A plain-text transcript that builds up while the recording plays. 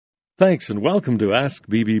Thanks and welcome to Ask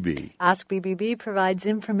BBB. Ask BBB provides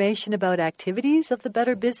information about activities of the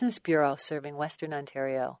Better Business Bureau serving Western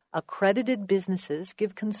Ontario. Accredited businesses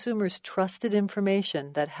give consumers trusted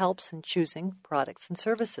information that helps in choosing products and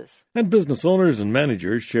services. And business owners and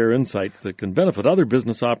managers share insights that can benefit other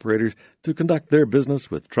business operators to conduct their business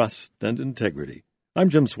with trust and integrity. I'm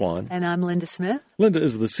Jim Swan. And I'm Linda Smith. Linda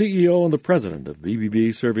is the CEO and the president of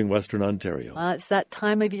BBB serving Western Ontario. It's that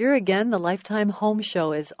time of year again. The Lifetime Home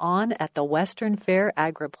Show is on at the Western Fair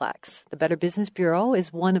Agriplex. The Better Business Bureau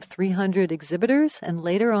is one of 300 exhibitors, and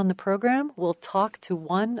later on the program, we'll talk to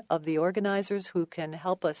one of the organizers who can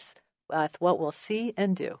help us with what we'll see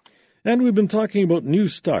and do. And we've been talking about new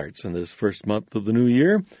starts in this first month of the new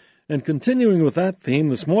year. And continuing with that theme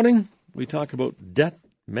this morning, we talk about debt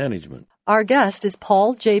management. Our guest is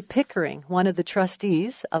Paul J. Pickering, one of the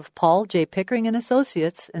trustees of Paul J. Pickering and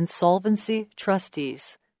Associates Insolvency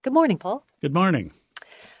Trustees. Good morning, Paul. Good morning.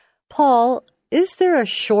 Paul, is there a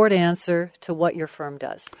short answer to what your firm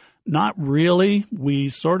does? Not really.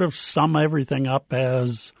 We sort of sum everything up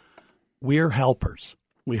as we're helpers.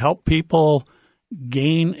 We help people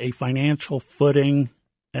gain a financial footing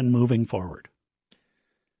and moving forward.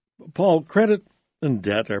 Paul, credit and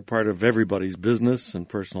debt are part of everybody's business and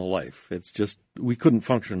personal life. It's just we couldn't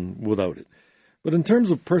function without it. But in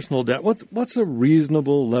terms of personal debt, what's a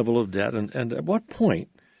reasonable level of debt, and at what point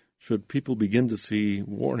should people begin to see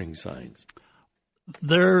warning signs?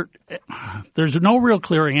 There's no real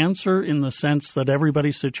clear answer in the sense that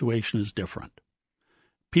everybody's situation is different.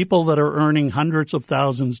 People that are earning hundreds of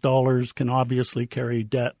thousands of dollars can obviously carry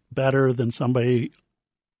debt better than somebody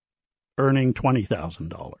earning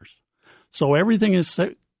 $20,000. So everything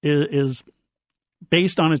is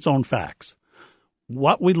based on its own facts.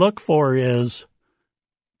 What we look for is,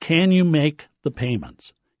 can you make the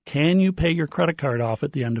payments? Can you pay your credit card off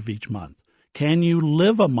at the end of each month? Can you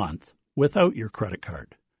live a month without your credit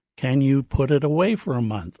card? Can you put it away for a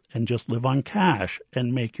month and just live on cash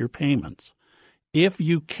and make your payments? If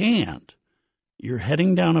you can't, you're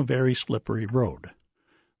heading down a very slippery road.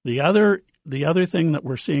 The other thing that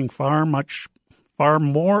we're seeing far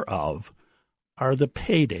more of are the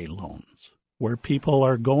payday loans, where people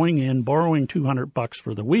are going in, borrowing $200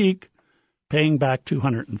 for the week, paying back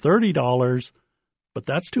 $230, but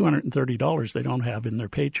that's $230 they don't have in their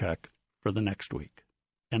paycheck for the next week.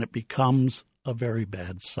 And it becomes a very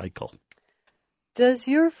bad cycle. Does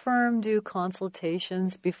your firm do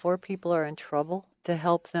consultations before people are in trouble to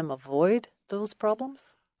help them avoid those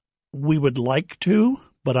problems? We would like to,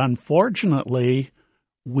 but unfortunately,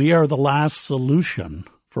 we are the last solution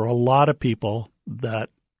for a lot of people that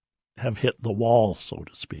have hit the wall, so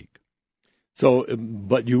to speak. So,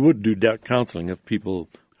 but you would do debt counseling if people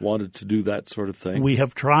wanted to do that sort of thing? We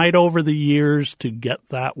have tried over the years to get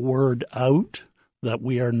that word out, that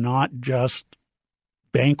we are not just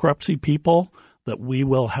bankruptcy people, that we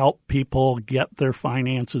will help people get their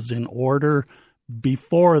finances in order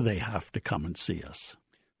before they have to come and see us.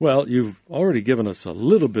 Well, you've already given us a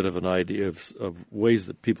little bit of an idea of ways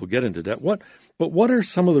that people get into debt. But what are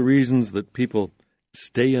some of the reasons that people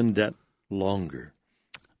stay in debt longer?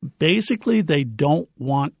 Basically, they don't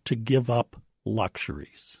want to give up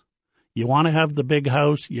luxuries. You want to have the big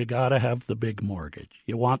house, you got to have the big mortgage.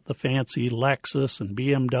 You want the fancy Lexus and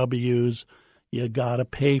BMWs, you got to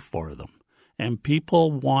pay for them. And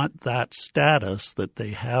people want that status that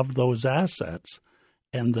they have those assets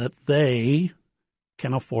and that they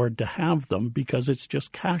can afford to have them because it's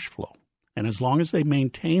just cash flow. And as long as they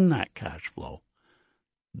maintain that cash flow,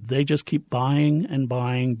 they just keep buying and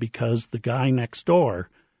buying because the guy next door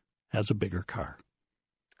has a bigger car.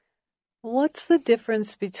 What's the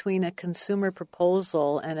difference between a consumer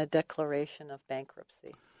proposal and a declaration of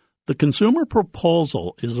bankruptcy? The consumer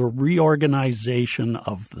proposal is a reorganization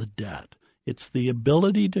of the debt. It's the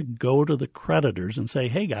ability to go to the creditors and say,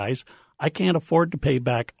 hey, guys, I can't afford to pay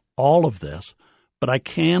back all of this, but I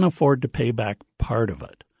can afford to pay back part of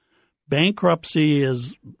it. Bankruptcy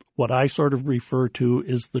is what I sort of refer to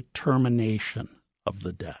as the termination of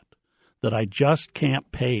the debt, that I just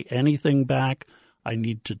can't pay anything back. I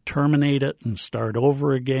need to terminate it and start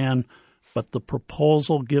over again. But the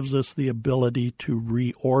proposal gives us the ability to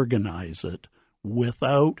reorganize it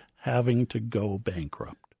without having to go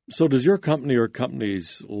bankrupt. So does your company or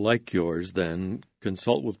companies like yours then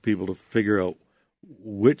consult with people to figure out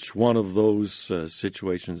which one of those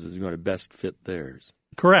situations is going to best fit theirs?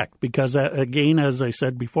 Correct, because again, as I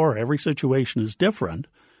said before, every situation is different.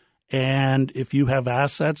 And if you have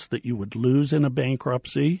assets that you would lose in a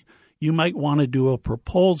bankruptcy, you might want to do a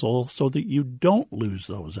proposal so that you don't lose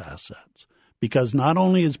those assets. Because not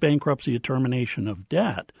only is bankruptcy a termination of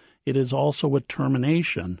debt, it is also a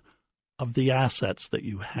termination of the assets that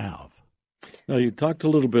you have. Now, you talked a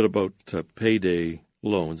little bit about payday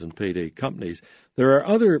loans and payday companies. There are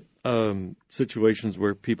other situations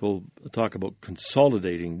where people talk about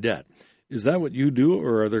consolidating debt. Is that what you do,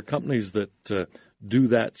 or are there companies that do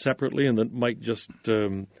that separately and that might just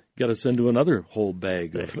get us into another whole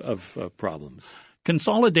bag of problems?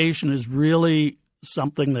 Consolidation is really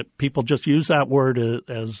something that people just use that word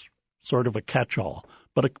as sort of a catch-all.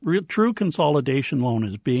 But a true consolidation loan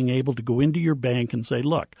is being able to go into your bank and say,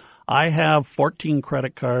 look, I have 14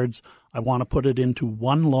 credit cards. I want to put it into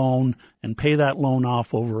one loan and pay that loan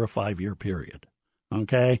off over a 5-year period.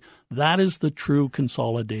 Okay? That is the true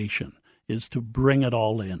consolidation, is to bring it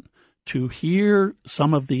all in. To hear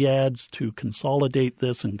some of the ads to consolidate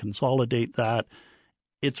this and consolidate that,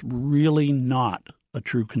 it's really not a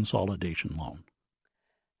true consolidation loan.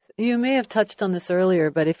 You may have touched on this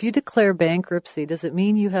earlier, but if you declare bankruptcy, does it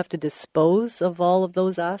mean you have to dispose of all of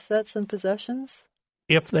those assets and possessions?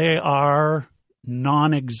 If they are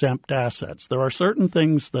non-exempt assets, there are certain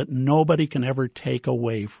things that nobody can ever take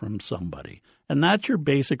away from somebody. And that's your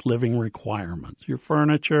basic living requirements, your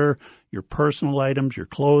furniture, your personal items, your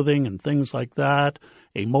clothing, and things like that.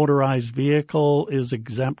 A motorized vehicle is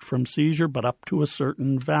exempt from seizure, but up to a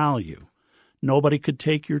certain value. Nobody could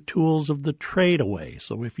take your tools of the trade away.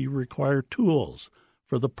 So if you require tools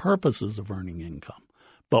for the purposes of earning income.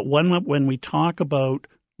 But when we talk about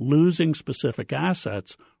losing specific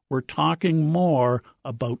assets, we're talking more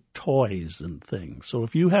about toys and things. So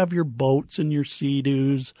if you have your boats and your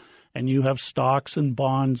Sea-Doos and you have stocks and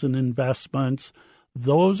bonds and investments,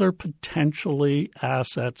 those are potentially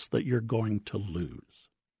assets that you're going to lose.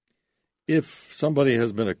 If somebody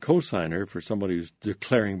has been a cosigner for somebody who's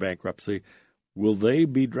declaring bankruptcy, will they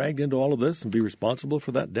be dragged into all of this and be responsible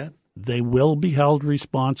for that debt? They will be held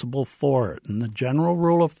responsible for it. And the general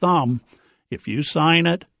rule of thumb, if you sign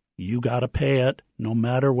it, you got to pay it, no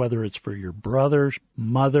matter whether it's for your brother,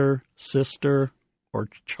 mother, sister, or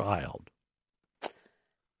child.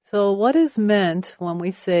 So what is meant when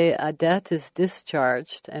we say a debt is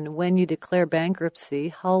discharged, and when you declare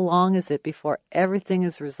bankruptcy, how long is it before everything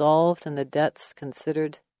is resolved and the debt's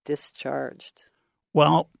considered discharged?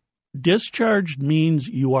 Well, discharged means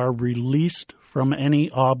you are released from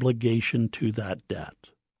any obligation to that debt.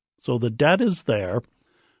 So the debt is there,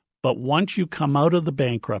 but once you come out of the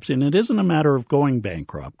bankruptcy, and it isn't a matter of going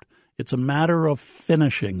bankrupt, it's a matter of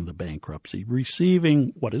finishing the bankruptcy,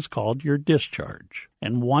 receiving what is called your discharge.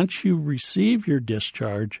 And once you receive your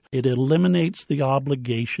discharge, it eliminates the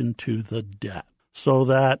obligation to the debt. So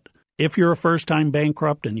that if you're a first-time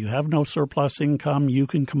bankrupt and you have no surplus income, you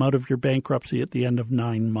can come out of your bankruptcy at the end of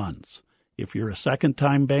 9 months. If you're a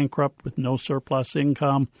second-time bankrupt with no surplus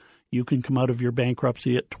income, you can come out of your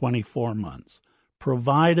bankruptcy at 24 months,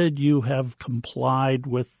 provided you have complied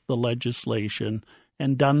with the legislation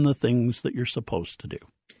and done the things that you're supposed to do.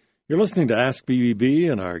 You're listening to Ask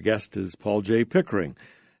BBB, and our guest is Paul J. Pickering.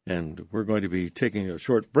 And we're going to be taking a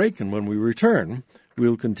short break, and when we return,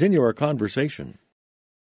 we'll continue our conversation.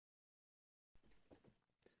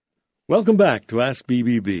 Welcome back to Ask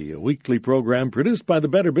BBB, a weekly program produced by the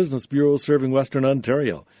Better Business Bureau serving Western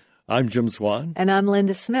Ontario. I'm Jim Swan. And I'm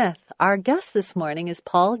Linda Smith. Our guest this morning is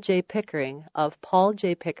Paul J. Pickering of Paul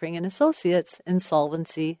J. Pickering & Associates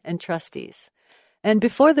Insolvency and Trustees. And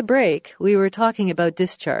before the break, we were talking about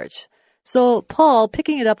discharge. So, Paul,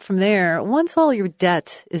 picking it up from there, once all your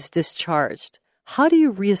debt is discharged, how do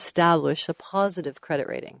you reestablish a positive credit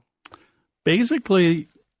rating? Basically,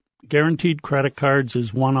 guaranteed credit cards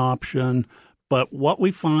is one option, but what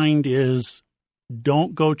we find is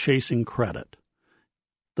don't go chasing credit.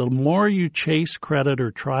 The more you chase credit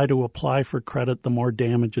or try to apply for credit, the more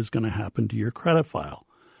damage is going to happen to your credit file.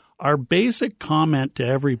 Our basic comment to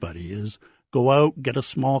everybody is go out, get a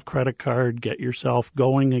small credit card, get yourself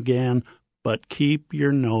going again, but keep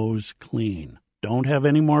your nose clean. Don't have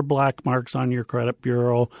any more black marks on your credit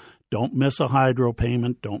bureau. Don't miss a hydro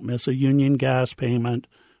payment. Don't miss a union gas payment.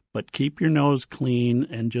 But keep your nose clean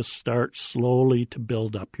and just start slowly to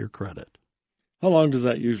build up your credit. How long does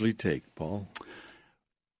that usually take, Paul?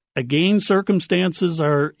 Again, circumstances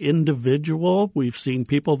are individual. We've seen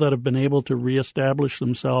people that have been able to reestablish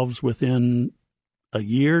themselves within a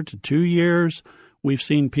year to 2 years. We've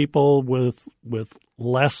seen people with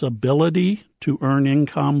less ability to earn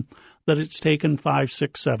income that it's taken 5,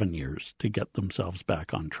 6, 7 years to get themselves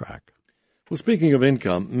back on track. Well, speaking of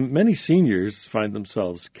income, many seniors find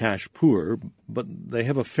themselves cash poor, but they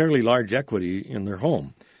have a fairly large equity in their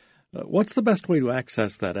home. What's the best way to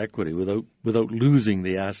access that equity without losing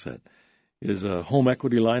the asset? Is a home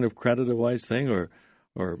equity line of credit a wise thing,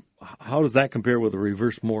 or how does that compare with a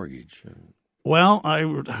reverse mortgage? Well,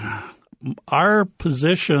 our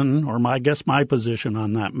position, or my position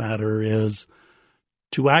on that matter is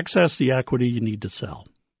to access the equity, you need to sell.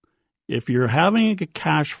 If you're having a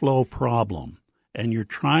cash flow problem and you're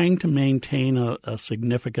trying to maintain a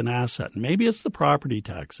significant asset, maybe it's the property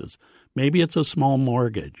taxes, maybe it's a small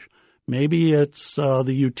mortgage, maybe it's the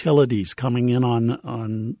utilities coming in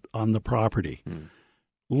on the property.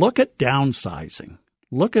 Look at downsizing.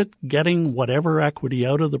 Look at getting whatever equity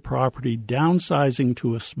out of the property, downsizing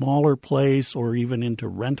to a smaller place or even into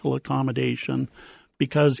rental accommodation,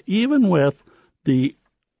 because even with the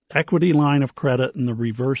equity line of credit and the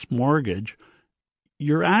reverse mortgage,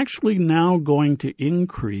 you're actually now going to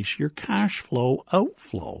increase your cash flow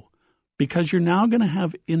outflow because you're now going to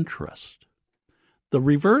have interest. The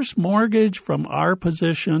reverse mortgage from our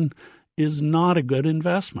position is not a good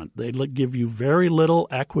investment. They give you very little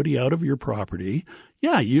equity out of your property.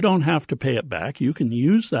 Yeah, you don't have to pay it back. You can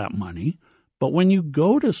use that money. But when you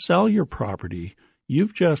go to sell your property,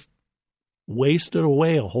 you've just wasted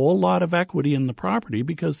away a whole lot of equity in the property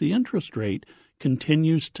because the interest rate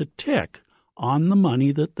continues to tick on the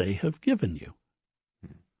money that they have given you.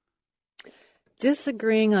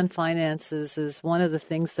 Disagreeing on finances is one of the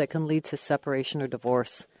things that can lead to separation or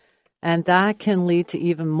divorce. And that can lead to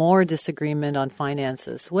even more disagreement on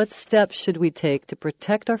finances. What steps should we take to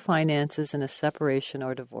protect our finances in a separation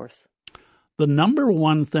or divorce? The number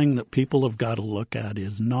one thing that people have got to look at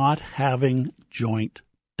is not having joint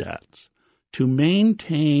debts. To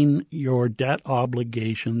maintain your debt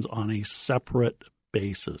obligations on a separate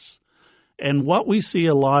basis. And what we see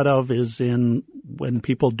a lot of is when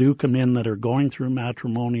people do come in that are going through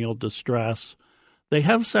matrimonial distress, they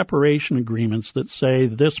have separation agreements that say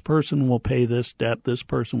this person will pay this debt, this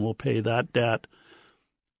person will pay that debt.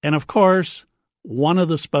 And of course, one of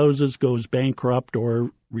the spouses goes bankrupt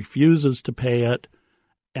or refuses to pay it,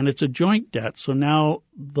 and it's a joint debt. So now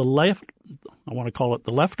I want to call it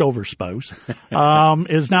the leftover spouse,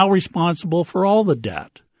 is now responsible for all the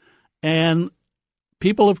debt. And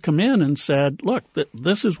people have come in and said, look,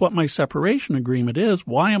 this is what my separation agreement is.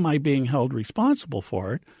 Why am I being held responsible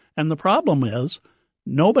for it? And the problem is,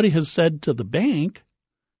 nobody has said to the bank,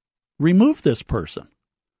 remove this person.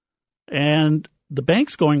 And the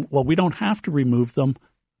bank's going, well, we don't have to remove them.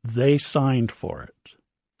 They signed for it.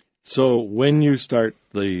 So when you start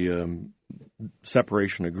the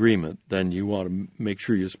separation agreement, then you want to make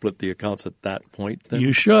sure you split the accounts at that point? Then?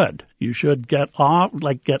 You should. You should get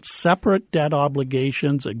separate debt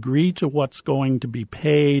obligations, agree to what's going to be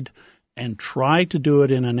paid, and try to do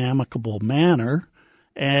it in an amicable manner.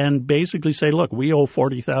 And basically say, look, we owe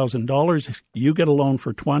 $40,000. You get a loan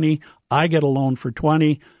for $20,000. I get a loan for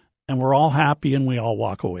 $20,000, and we're all happy and we all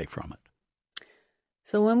walk away from it.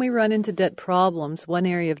 So when we run into debt problems, one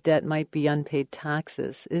area of debt might be unpaid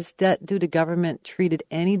taxes. Is debt due to government treated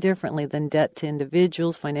any differently than debt to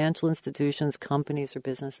individuals, financial institutions, companies, or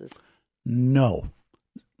businesses? No.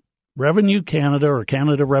 Revenue Canada, or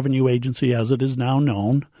Canada Revenue Agency as it is now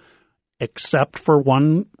known, except for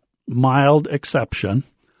one mild exception,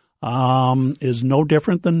 is no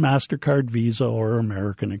different than MasterCard, Visa, or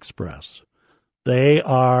American Express. They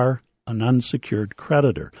are an unsecured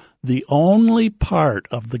creditor. The only part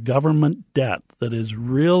of the government debt that is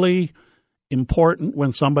really important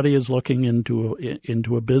when somebody is looking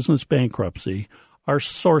into a business bankruptcy are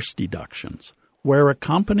source deductions, where a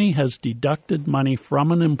company has deducted money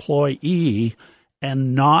from an employee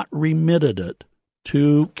and not remitted it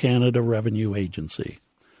to Canada Revenue Agency.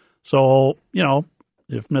 So,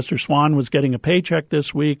 if Mr. Swan was getting a paycheck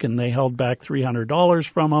this week and they held back $300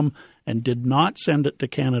 from him and did not send it to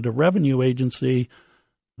Canada Revenue Agency,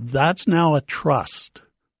 that's now a trust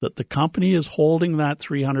that the company is holding that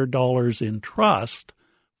 $300 in trust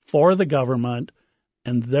for the government,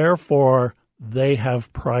 and therefore they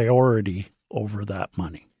have priority over that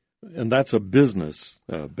money. And that's a business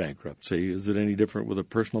bankruptcy. Is it any different with a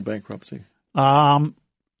personal bankruptcy?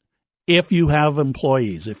 If you have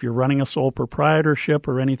employees, if you're running a sole proprietorship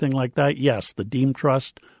or anything like that, yes, the deemed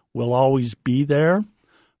trust will always be there.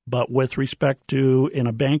 But with respect to, in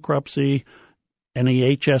a bankruptcy,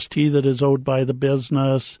 any HST that is owed by the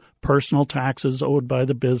business, personal taxes owed by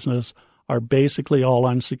the business are basically all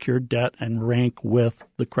unsecured debt and rank with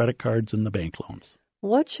the credit cards and the bank loans.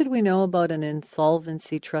 What should we know about an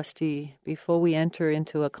insolvency trustee before we enter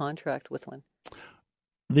into a contract with one?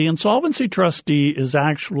 The insolvency trustee is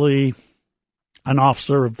actually an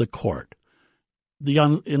officer of the court.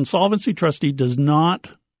 The insolvency trustee does not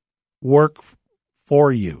work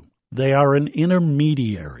for you. They are an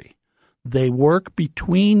intermediary. They work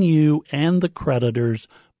between you and the creditors,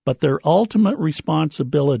 but their ultimate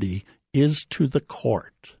responsibility is to the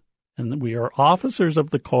court. And we are officers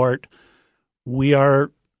of the court, We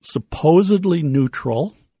are supposedly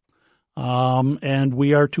neutral, and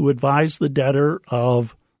we are to advise the debtor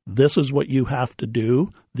of this is what you have to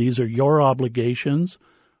do. These are your obligations.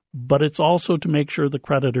 But it's also to make sure the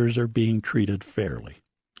creditors are being treated fairly.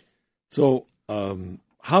 So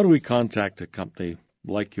how do we contact a company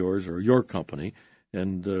like yours or your company,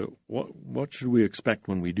 and what should we expect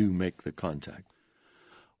when we do make the contact?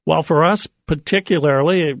 Well, for us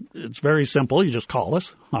particularly, it's very simple. You just call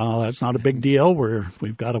us. That's not a big deal.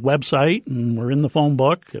 We've got a website, and we're in the phone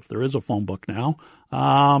book, if there is a phone book now.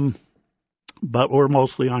 But we're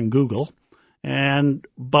mostly on Google.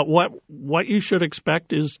 But what you should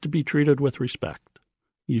expect is to be treated with respect.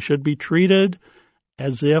 You should be treated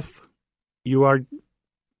as if you are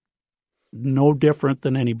no different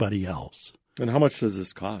than anybody else. And how much does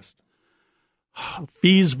this cost?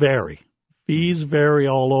 Fees vary. Fees vary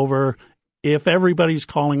all over. If everybody's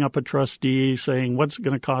calling up a trustee saying, what's it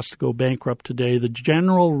going to cost to go bankrupt today, the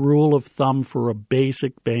general rule of thumb for a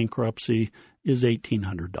basic bankruptcy is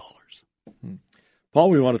 $1,800. Paul,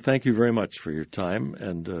 we want to thank you very much for your time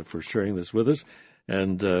and for sharing this with us.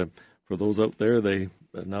 And for those out there, they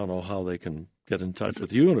now know how they can get in touch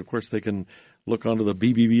with you. And, of course, they can look onto the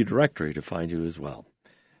BBB directory to find you as well.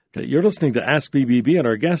 Okay, you're listening to Ask BBB, and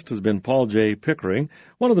our guest has been Paul J. Pickering,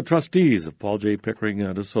 one of the trustees of Paul J. Pickering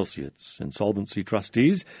 & Associates, insolvency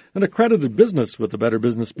trustees, and accredited business with the Better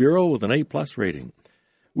Business Bureau with an A-plus rating.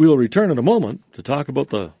 We'll return in a moment to talk about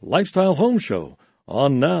the Lifestyle Home Show,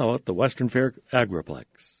 on now at the Western Fair Agriplex.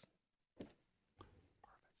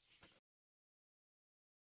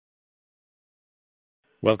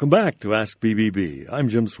 Welcome back to Ask BBB. I'm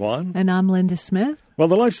Jim Swan. And I'm Linda Smith. Well,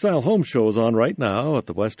 the Lifestyle Home Show is on right now at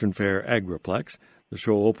the Western Fair Agriplex. The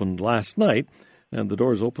show opened last night, and the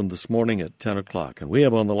doors opened this morning at 10 o'clock. And we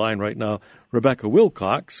have on the line right now Rebecca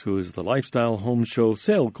Wilcox, who is the Lifestyle Home Show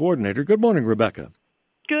Sale Coordinator. Good morning, Rebecca.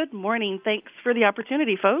 Good morning. Thanks for the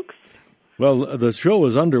opportunity, folks. Well, the show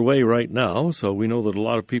is underway right now, so we know that a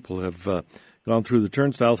lot of people have gone through the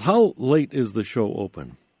turnstiles. How late is the show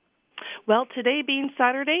open? Well, today being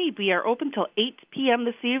Saturday, we are open till 8 p.m.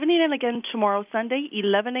 this evening, and again tomorrow, Sunday,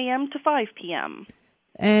 11 a.m. to 5 p.m.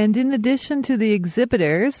 And in addition to the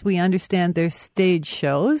exhibitors, we understand there's stage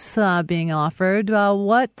shows being offered.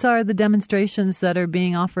 What are the demonstrations that are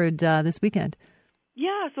being offered this weekend?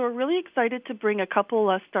 Yeah, so we're really excited to bring a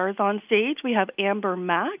couple stars on stage. We have Amber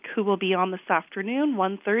Mack, who will be on this afternoon,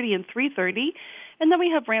 1:30 and 3:30. And then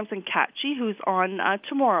we have Ramsin Katchi, who's on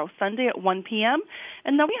tomorrow, Sunday at 1 p.m.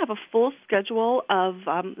 And then we have a full schedule of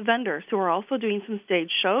vendors who are also doing some stage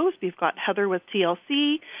shows. We've got Heather with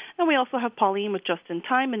TLC, and we also have Pauline with Just in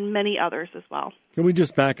Time, and many others as well. Can we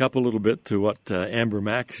just back up a little bit to what Amber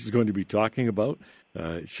Mack is going to be talking about?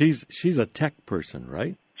 She's a tech person,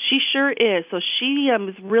 right? She sure is. So she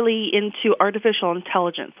is really into artificial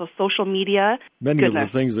intelligence, so social media. Many of the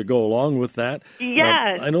things that go along with that.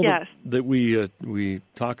 Yes, I know that we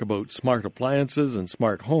talk about smart appliances and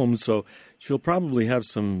smart homes, so she'll probably have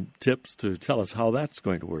some tips to tell us how that's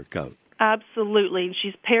going to work out. Absolutely.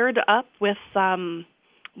 She's paired up with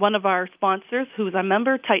one of our sponsors who's a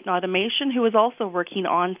member, Titan Automation, who is also working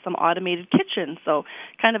on some automated kitchens, so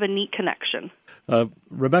kind of a neat connection.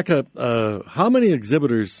 Rebecca, how many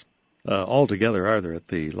exhibitors altogether are there at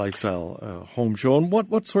the Lifestyle Home Show, and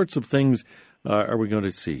what sorts of things are we going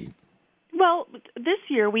to see? Well, this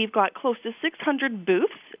year we've got close to 600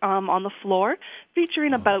 booths on the floor,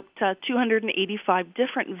 featuring about 285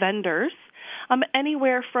 different vendors,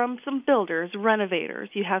 anywhere from some builders, renovators.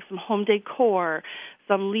 You have some home decor,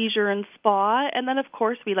 some leisure and spa, and then, of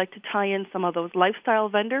course, we like to tie in some of those lifestyle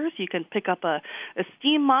vendors. You can pick up a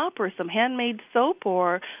steam mop or some handmade soap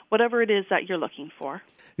or whatever it is that you're looking for.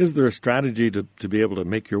 Is there a strategy to be able to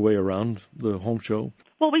make your way around the home show?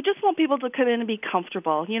 Well, we just want people to come in and be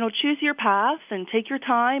comfortable. You know, choose your path and take your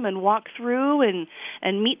time and walk through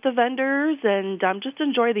and meet the vendors and just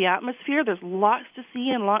enjoy the atmosphere. There's lots to see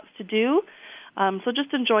and lots to do, so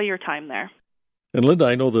just enjoy your time there. And Linda,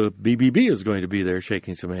 I know the BBB is going to be there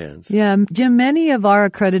shaking some hands. Yeah, Jim, many of our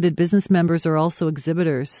accredited business members are also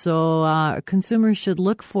exhibitors. So consumers should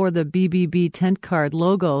look for the BBB tent card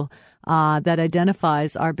logo that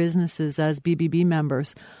identifies our businesses as BBB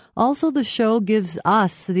members. Also, the show gives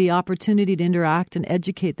us the opportunity to interact and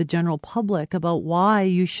educate the general public about why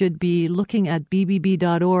you should be looking at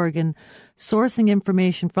bbb.org and sourcing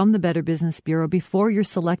information from the Better Business Bureau before you're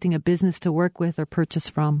selecting a business to work with or purchase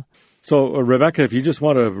from. So, Rebecca, if you just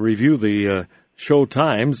want to review the show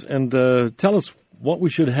times and tell us what we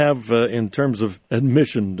should have in terms of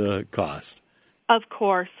admission cost. Of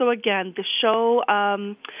course. So, again, the show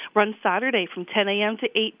runs Saturday from 10 a.m. to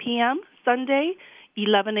 8 p.m., Sunday,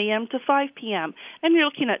 11 a.m. to 5 p.m., and you're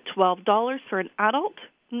looking at $12 for an adult,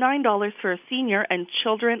 $9 for a senior, and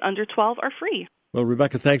children under 12 are free. Well,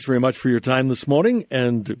 Rebecca, thanks very much for your time this morning,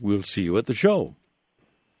 and we'll see you at the show.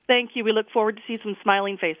 Thank you. We look forward to see some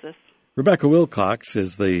smiling faces. Rebecca Wilcox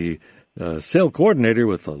is the sale coordinator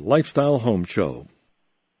with the Lifestyle Home Show.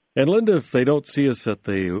 And Linda, if they don't see us at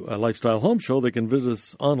the Lifestyle Home Show, they can visit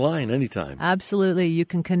us online anytime. Absolutely. You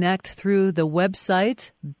can connect through the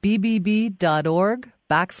website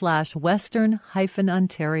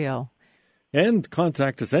bbb.org/Western-Ontario. And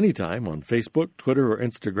contact us anytime on Facebook, Twitter, or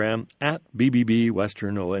Instagram at BBB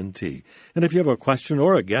Western ONT. And if you have a question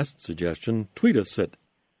or a guest suggestion, tweet us at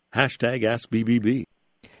 #AskBBB.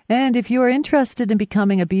 And if you are interested in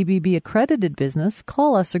becoming a BBB accredited business,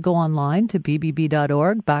 call us or go online to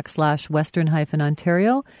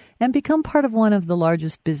bbb.org/Western-Ontario and become part of one of the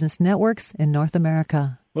largest business networks in North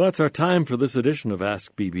America. Well, that's our time for this edition of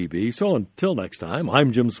Ask BBB. So until next time,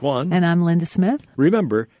 I'm Jim Swan. And I'm Linda Smith.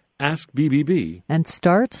 Remember, Ask BBB. And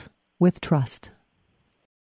start with trust.